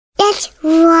Let's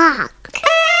rock!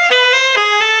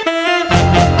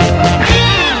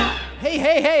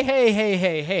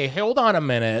 Hey, hold on a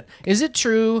minute. Is it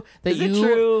true that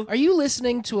are you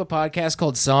listening to a podcast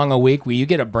called Song a Week where you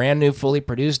get a brand new, fully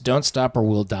produced Don't Stop or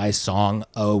We'll Die song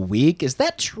a week? Is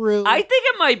that true? I think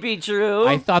it might be true.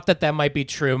 I thought that might be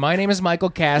true. My name is Michael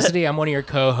Cassidy. I'm one of your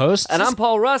co-hosts. And I'm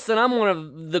Paul Rust, and I'm one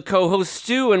of the co-hosts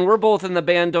too, and we're both in the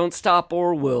band Don't Stop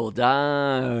or We'll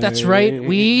Die. That's right.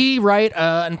 We write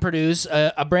and produce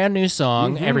a brand new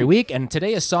song every week, and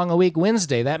today is Song a Week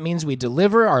Wednesday. That means we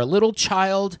deliver our little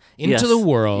child into the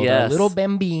world, our little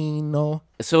bambino.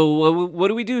 So what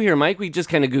do we do here, Mike? We just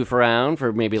kind of goof around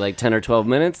for maybe like 10 or 12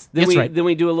 minutes. Then Then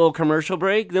we do a little commercial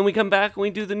break. Then we come back and we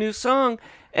do the new song.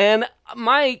 And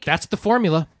Mike... That's the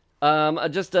formula.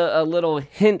 Just a little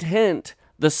hint.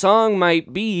 The song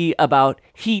might be about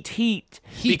heat.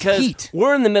 Because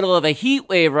we're in the middle of a heat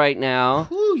wave right now.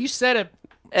 Ooh, you said it.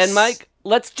 And Mike,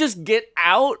 let's just get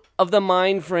out of the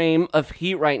mind frame of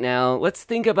heat right now. Let's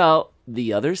think about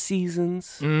the other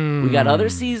seasons. We got other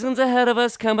seasons ahead of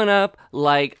us coming up,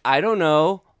 like, I don't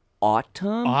know,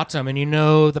 autumn. And you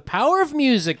know the power of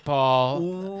music, Paul.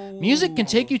 Ooh. Music can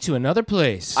take you to another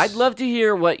place. I'd love to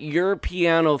hear what your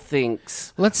piano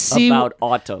thinks. Let's see about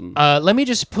autumn. Let me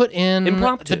just put in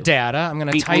Impromptu. the data. I'm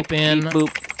going to type in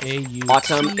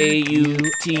autumn,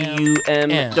 A-U-T-U-M.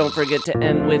 Don't forget to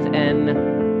end with N.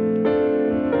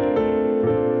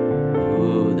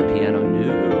 Ooh, the piano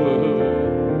knew.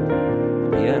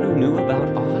 The piano knew about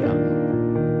autumn.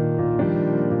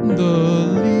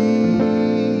 The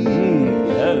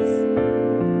Yes.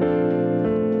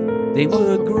 They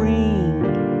were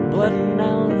green, but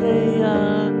now they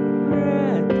are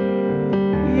red,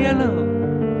 yellow,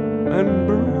 and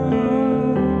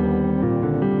brown.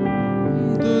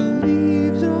 The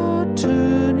leaves are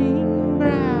turning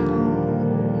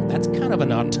brown. That's kind of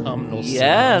an autumnal song.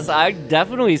 Yes, I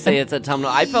definitely say it's autumnal.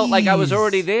 I felt like I was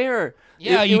already there.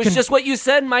 Yeah, it was just what you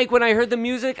said, Mike. When I heard the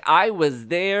music, I was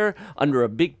there under a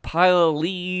big pile of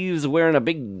leaves, wearing a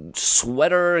big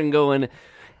sweater and going, have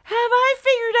I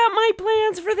figured out my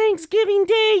plans for Thanksgiving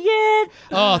Day yet?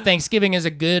 Oh, Thanksgiving is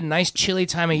a good, nice, chilly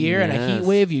time of year, and a heat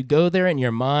wave, you go there in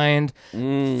your mind.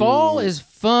 Fall is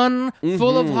fun,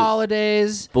 full of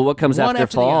holidays. But what comes after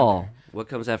fall? What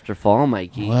comes after fall,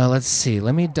 Mikey? Well, let's see.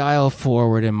 Let me dial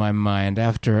forward in my mind.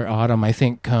 After autumn, I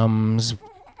think comes...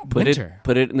 winter.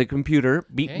 Put it in the computer.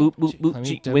 Beep, boop, boop,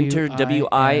 boop. Winter,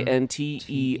 W-I-N-T-E-R.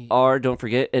 Don't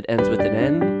forget, it ends with an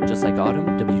N, just like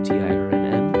autumn.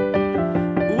 W-T-I-R-N-N.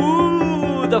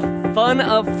 Ooh, the fun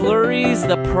of flurries,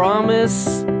 the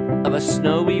promise of a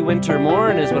snowy winter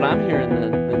morn is what I'm hearing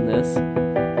in this.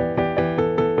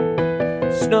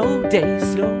 Snow day.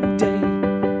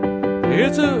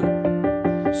 It's a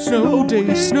snow day.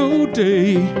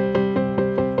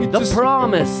 The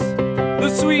promise. The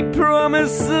sweet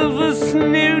promise of a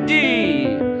snow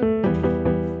day.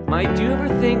 Mike, do you ever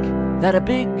think that a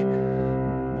big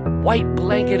white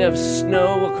blanket of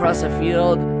snow across a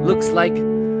field looks like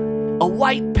a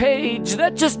white page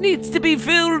that just needs to be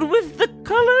filled with the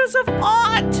colors of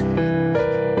art?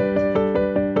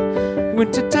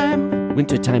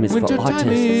 Wintertime is for artists. Wintertime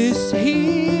is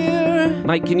here.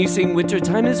 Mike, can you sing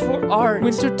Wintertime is for art?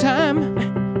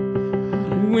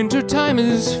 Wintertime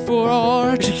is for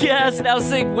art. Yes, now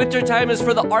sing Wintertime is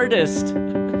for the artist.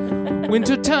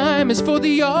 Wintertime is for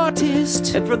the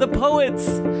artist. And for the poets.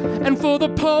 And for the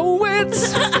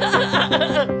poets.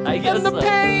 I guess and the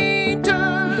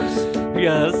painters.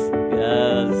 Yes.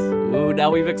 Ooh, now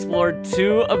we've explored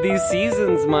 2 of these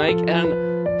seasons, Mike.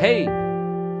 And hey,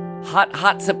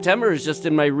 hot September is just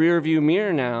in my rearview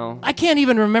mirror now. I can't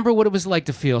even remember what it was like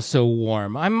to feel so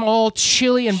warm. I'm all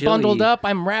chilly and bundled up.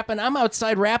 I'm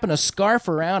outside wrapping a scarf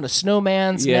around a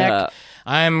snowman's neck.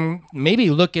 I'm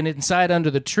maybe looking inside under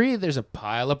the tree. There's a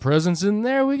pile of presents in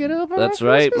there. We get open. That's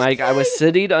right, Mike. I was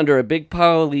sitting under a big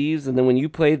pile of leaves, and then when you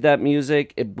played that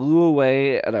music, it blew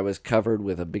away, and I was covered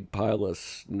with a big pile of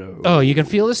snow. Oh, you can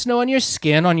feel the snow on your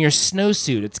skin, on your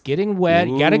snowsuit. It's getting wet.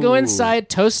 Ooh. You gotta go inside,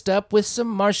 toast up with some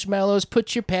marshmallows,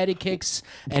 put your patty cakes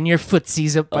and your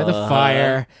footsies up by the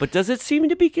fire. But does it seem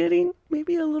to be getting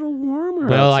maybe a little warmer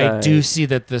Well, outside? I do see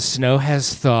that the snow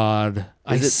has thawed.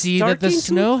 I see that the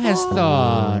snow has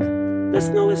thawed. The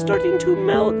snow is starting to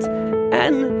melt,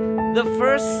 and the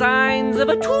first signs of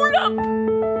a tulip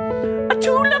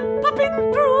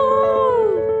popping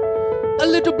through. A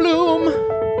little bloom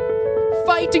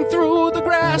fighting through the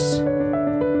grass.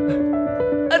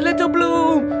 A little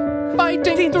bloom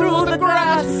fighting through the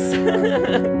grass.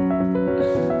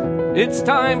 It's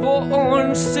time for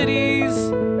Orange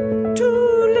City's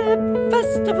Tulip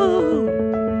Festival.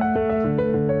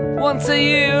 Once a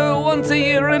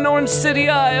year in Orange City,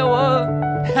 Iowa,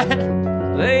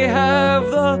 they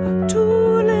have the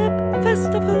Tulip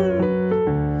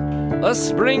Festival, a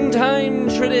springtime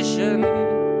tradition.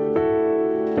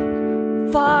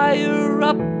 Fire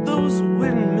up those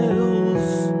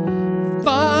windmills.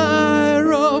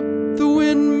 Fire up the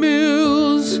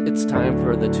windmills. It's time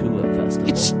for the Tulip Festival.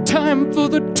 It's time for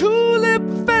the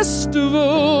Tulip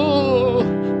Festival.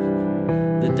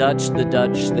 The Dutch,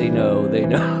 they know. The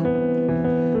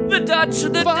Dutch,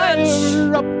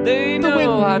 they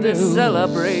know how to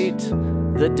celebrate.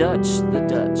 The Dutch.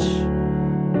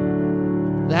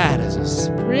 That is a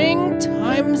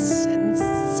springtime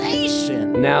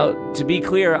sensation. Now, to be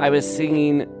clear, I was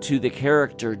singing to the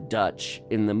character Dutch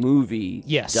in the movie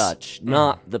Dutch,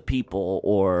 not the people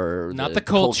or not the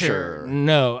culture.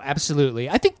 No, absolutely.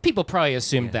 I think people probably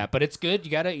assumed that, but it's good.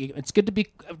 It's good to be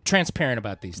transparent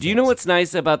about these things. Do you know what's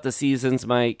nice about the seasons,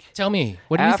 Mike? Tell me.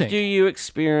 What do you think? After you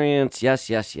experience, yes,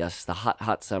 the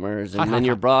hot summers, and then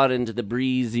you're brought into the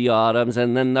breezy autumns,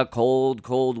 and then the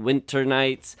cold winter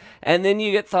nights, and then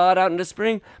you get thawed out into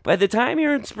spring. By the time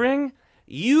you're in spring,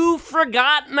 you've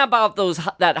forgotten about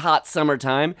that hot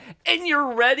summertime, and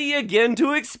you're ready again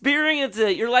to experience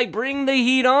it. You're like, bring the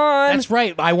heat on. That's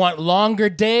right. I want longer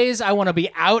days. I want to be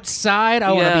outside.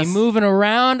 I want to be moving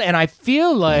around, and I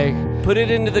feel like... Put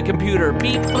it into the computer.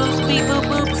 Beep, boop, beep, boop,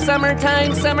 boop.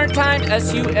 Summertime. SUMMERN.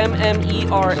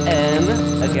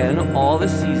 Again, all the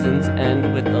seasons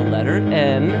end with the letter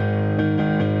N.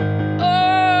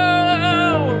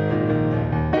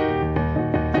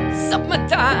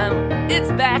 Summertime,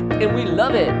 it's back and we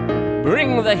love it.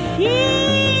 Bring the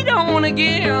heat on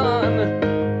again.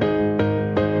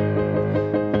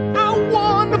 I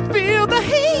want to feel the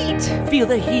heat. Feel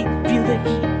the heat, feel the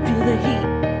heat, feel the heat.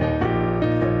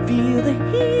 Feel the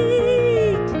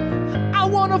heat. I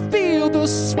want to feel the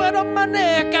sweat on my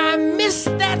neck. I miss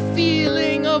that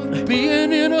feeling of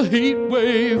being in a heat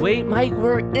wave. Wait, Mike,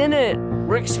 we're in it.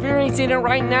 We're experiencing it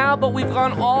right now, but we've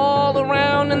gone all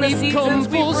around in the seasons.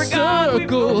 Full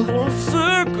circle.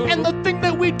 And the thing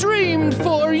that we dreamed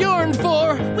for, yearned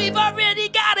for, we've already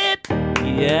got it.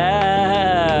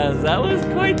 Yes, that was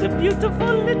quite a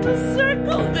beautiful little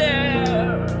circle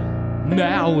there.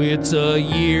 Now it's a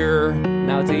year.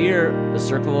 The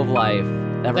circle of life.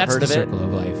 That's the circle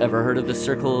of life. Ever heard of the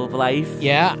circle of life?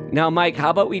 Yeah. Now, Mike,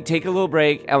 how about we take a little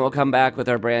break and we'll come back with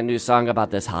our brand new song about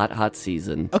this hot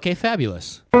season. Okay,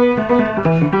 fabulous.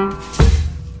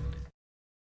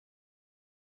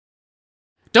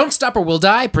 Don't Stop or We'll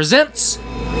Die presents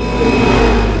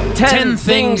 10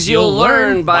 things you'll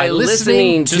learn by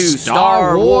listening to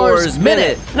Star Wars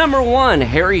Minute. Number 1,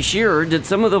 Harry Shearer did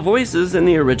some of the voices in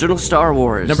the original Star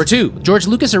Wars. Number 2, George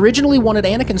Lucas originally wanted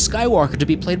Anakin Skywalker to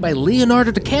be played by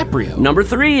Leonardo DiCaprio. Number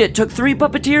 3, it took 3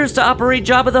 puppeteers to operate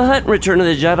Jabba the Hutt in Return of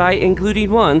the Jedi,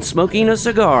 including one smoking a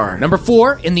cigar. Number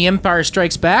 4, in The Empire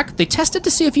Strikes Back, they tested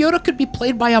to see if Yoda could be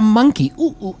played by a monkey.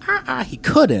 He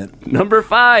couldn't. Number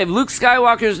 5, Luke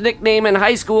Skywalker's nickname in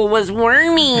high school was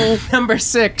Wormy. Number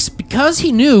 6, because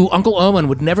he knew Uncle Owen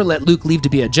would never let Luke leave to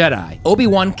be a Jedi,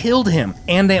 Obi-Wan killed him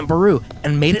and Aunt Beru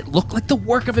and made it look like the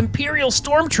work of Imperial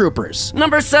stormtroopers.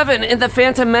 Number 7, in The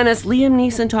Phantom Menace, Liam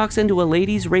Neeson talks into a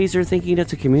lady's razor thinking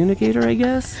it's a communicator, I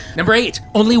guess. Number 8,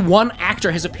 only one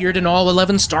actor has appeared in all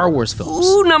 11 Star Wars films.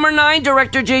 Ooh, number 9,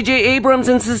 director J.J. Abrams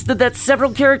insisted that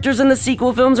several characters in the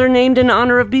sequel films are named in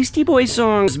honor of Beastie Boys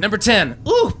songs. Number 10,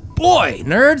 boy,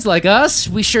 nerds like us,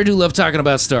 we sure do love talking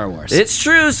about Star Wars. It's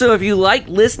true, so if you like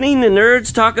listening to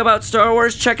nerds talk about Star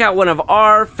Wars, check out one of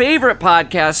our favorite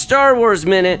podcasts, Star Wars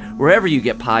Minute, wherever you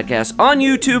get podcasts, on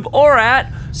YouTube or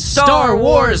at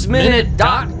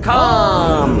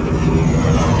StarWarsMinute.com.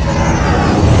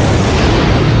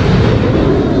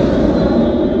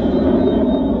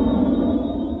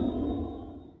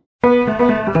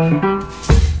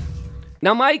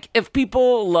 Now, Mike, if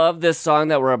people love this song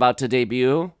that we're about to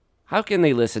debut, how can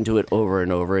they listen to it over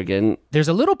and over again? There's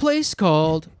a little place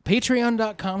called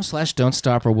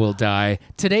patreon.com/don'tstoporwilldie.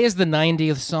 Today is the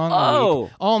 90th song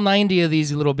week. All 90 of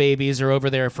these little babies are over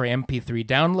there for MP3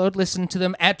 download. Listen to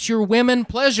them at your whim and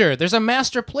pleasure. There's a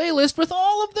master playlist with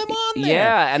all of them on there.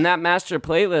 Yeah, and that master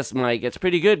playlist, Mike, it's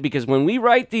pretty good because when we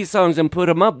write these songs and put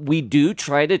them up, we do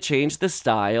try to change the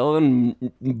style and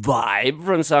vibe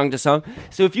from song to song.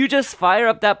 So if you just fire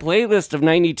up that playlist of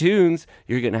 90 tunes,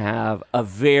 you're going to have a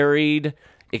varied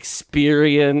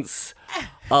experience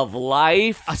of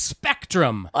life. A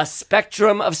spectrum of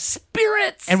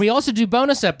spirits. And we also do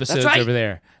bonus episodes over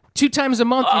there. 2 times a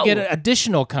month, you get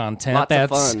additional content. Lots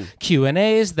that's of fun.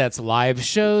 Q&As, that's live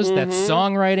shows, that's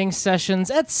songwriting sessions,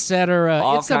 etc.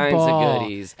 All It's a kinds ball. of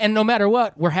goodies. And no matter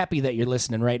what, we're happy that you're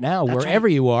listening right now, wherever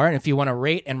you are. And if you want to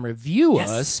rate and review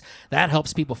us, that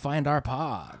helps people find our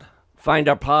pod. Find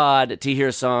our pod to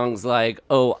hear songs like,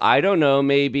 oh, I don't know,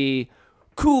 maybe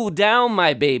Cool Down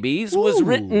My Babies was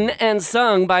written and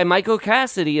sung by Michael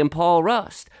Cassidy and Paul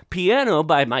Rust. Piano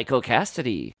by Michael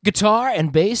Cassidy. Guitar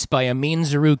and bass by Amin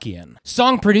Zarukian.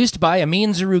 Song produced by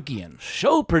Amin Zarukian.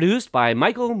 Show produced by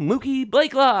Michael Mookie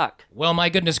Blakelock. Well, my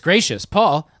goodness gracious,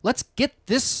 Paul, let's get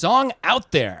this song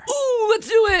out there. Ooh, let's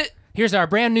do it. Here's our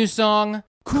brand new song,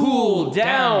 Cool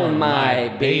Down My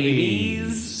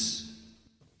Babies.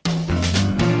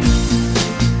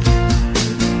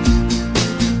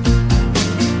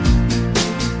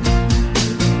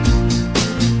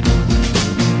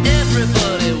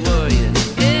 Everybody worrying,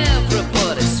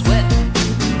 everybody sweating.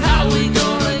 How we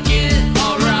gonna get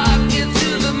our rocket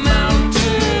to the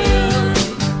mountain?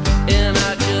 And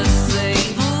I just say,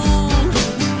 ooh,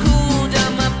 cool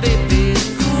down my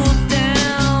babies, cool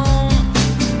down.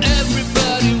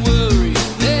 Everybody worrying,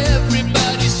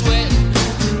 everybody sweating.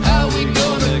 How we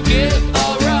gonna get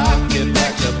our rocket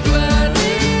back to planet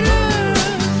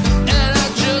Earth? And I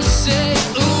just say,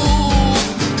 ooh,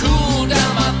 cool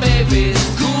down my babies.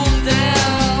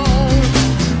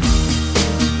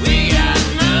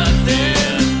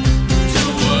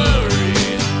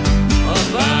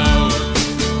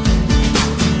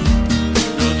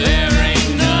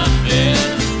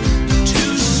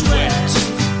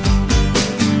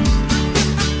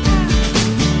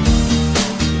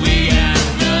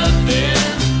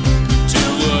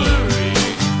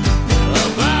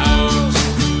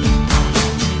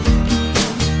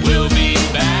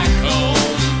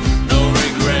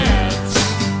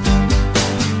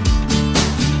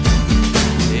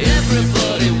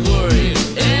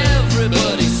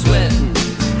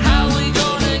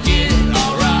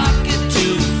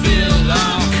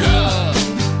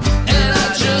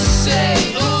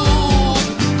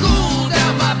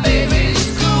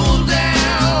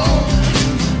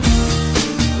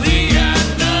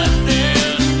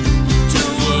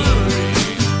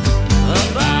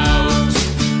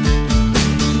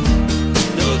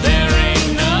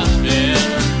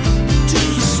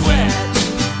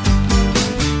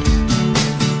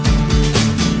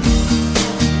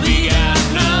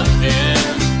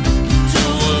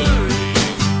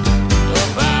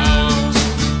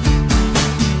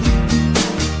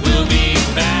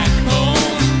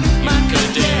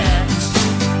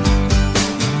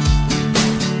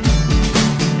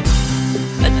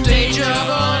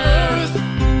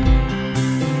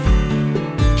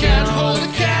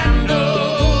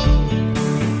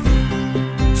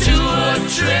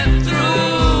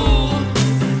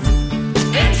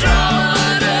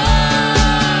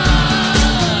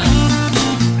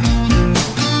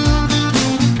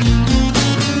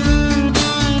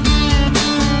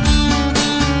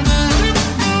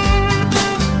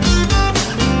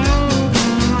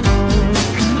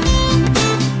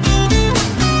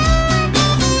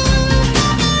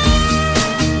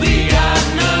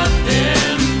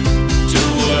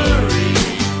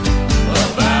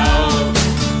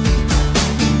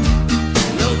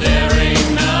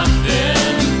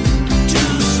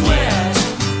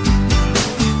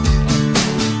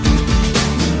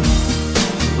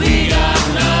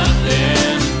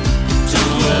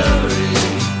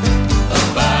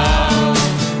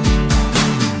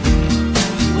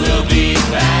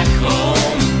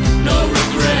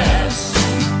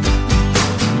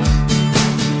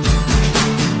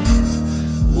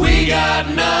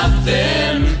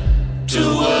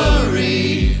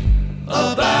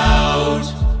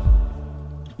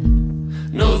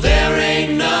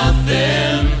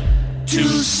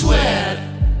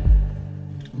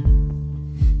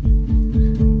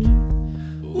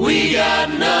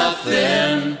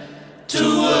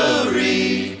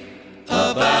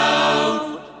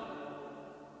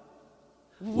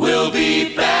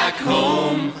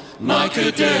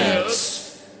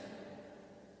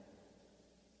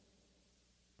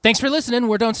 Thanks for listening.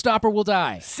 We're Don't Stop or We'll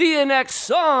Die. See you next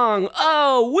song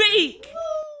a week.